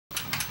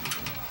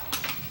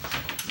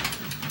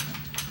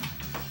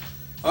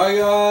Hi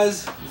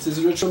guys, this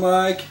is Retro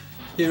Mike.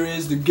 Here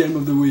is the game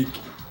of the week.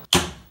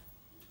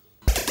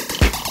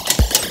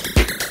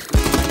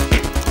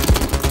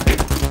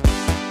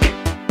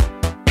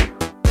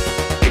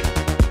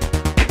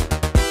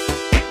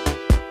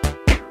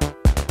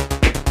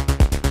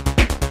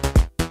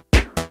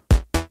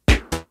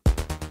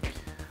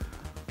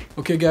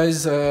 Okay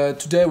guys,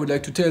 today I would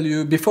like to tell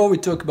you, before we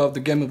talk about the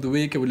game of the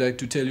week, I would like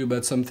to tell you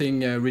about something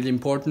really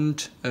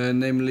important,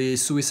 namely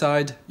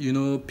suicide. You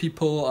know,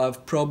 people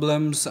have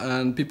problems,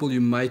 and people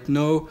you might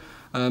know,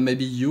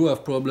 maybe you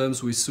have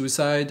problems with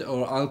suicide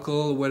or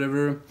alcohol,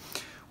 whatever.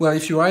 Well,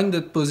 if you are in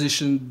that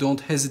position,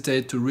 don't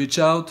hesitate to reach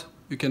out.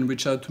 You can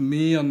reach out to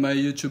me on my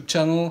YouTube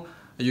channel.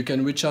 You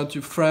can reach out to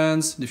your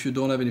friends. If you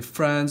don't have any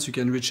friends, you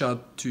can reach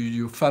out to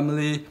your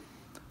family.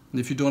 And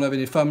if you don't have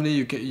any family,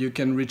 you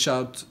can reach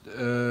out.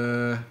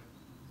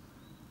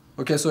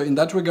 Okay, so in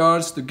that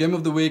regards, the game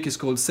of the week is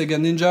called Sega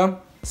Ninja.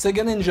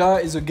 Sega Ninja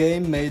is a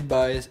game made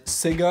by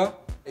Sega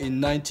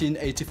in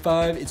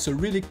 1985. It's a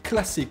really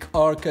classic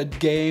arcade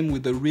game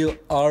with a real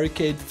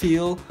arcade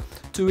feel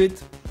to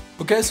it.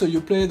 Okay, so you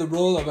play the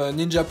role of a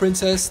ninja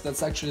princess.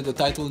 That's actually the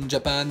title in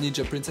Japan,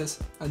 Ninja Princess.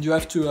 And you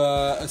have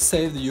to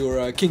save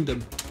your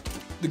kingdom.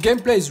 The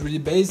gameplay is really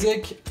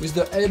basic. With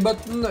the A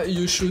button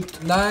you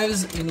shoot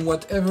knives in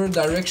whatever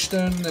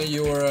direction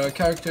your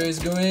character is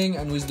going,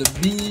 and with the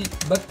B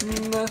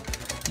button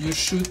you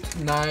shoot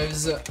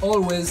knives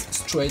always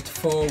straight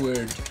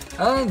forward.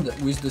 And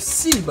with the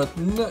C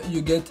button you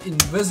get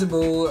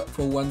invisible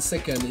for 1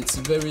 second. It's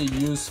very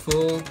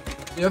useful.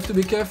 You have to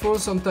be careful,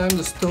 sometimes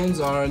the stones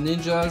are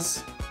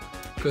ninjas,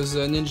 because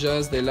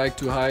ninjas, they like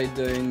to hide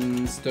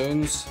in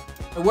stones.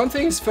 One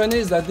thing is funny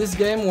is that this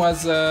game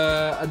was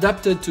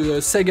adapted to a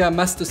Sega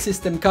Master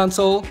System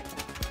console,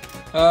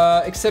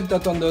 except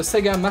that on the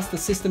Sega Master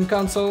System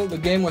console the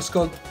game was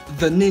called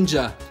The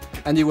Ninja,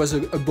 and he was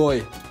a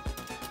boy.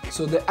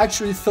 So they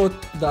actually thought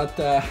that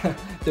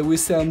they would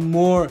sell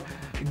more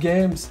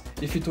games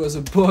if it was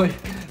a boy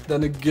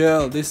than a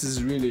girl. This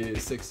is really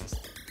sexist,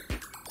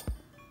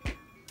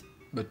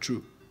 but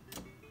true.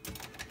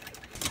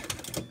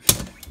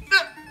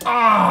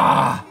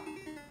 Ah!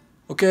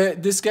 Okay,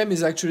 this game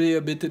is actually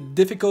a bit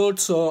difficult,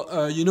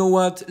 so you know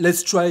what?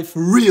 Let's try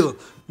for real,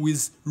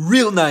 with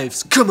real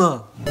knives, come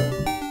on!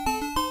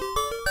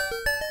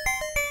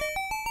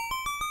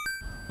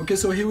 Okay,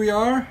 so here we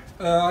are.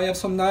 I have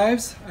some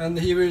knives, and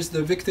here is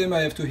the victim I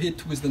have to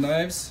hit with the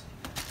knives.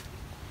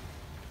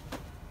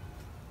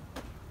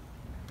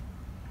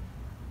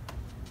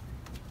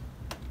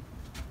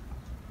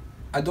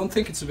 I don't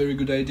think it's a very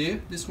good idea,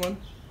 this one.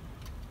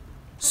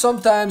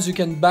 Sometimes you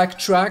can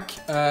backtrack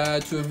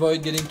to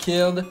avoid getting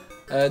killed.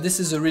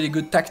 This is a really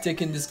good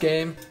tactic in this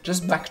game.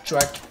 Just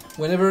backtrack.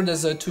 Whenever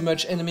there's too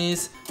much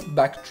enemies,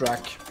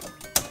 backtrack.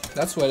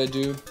 That's what I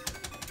do.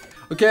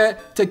 Okay,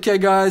 take care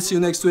guys, see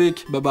you next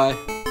week. Bye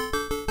bye.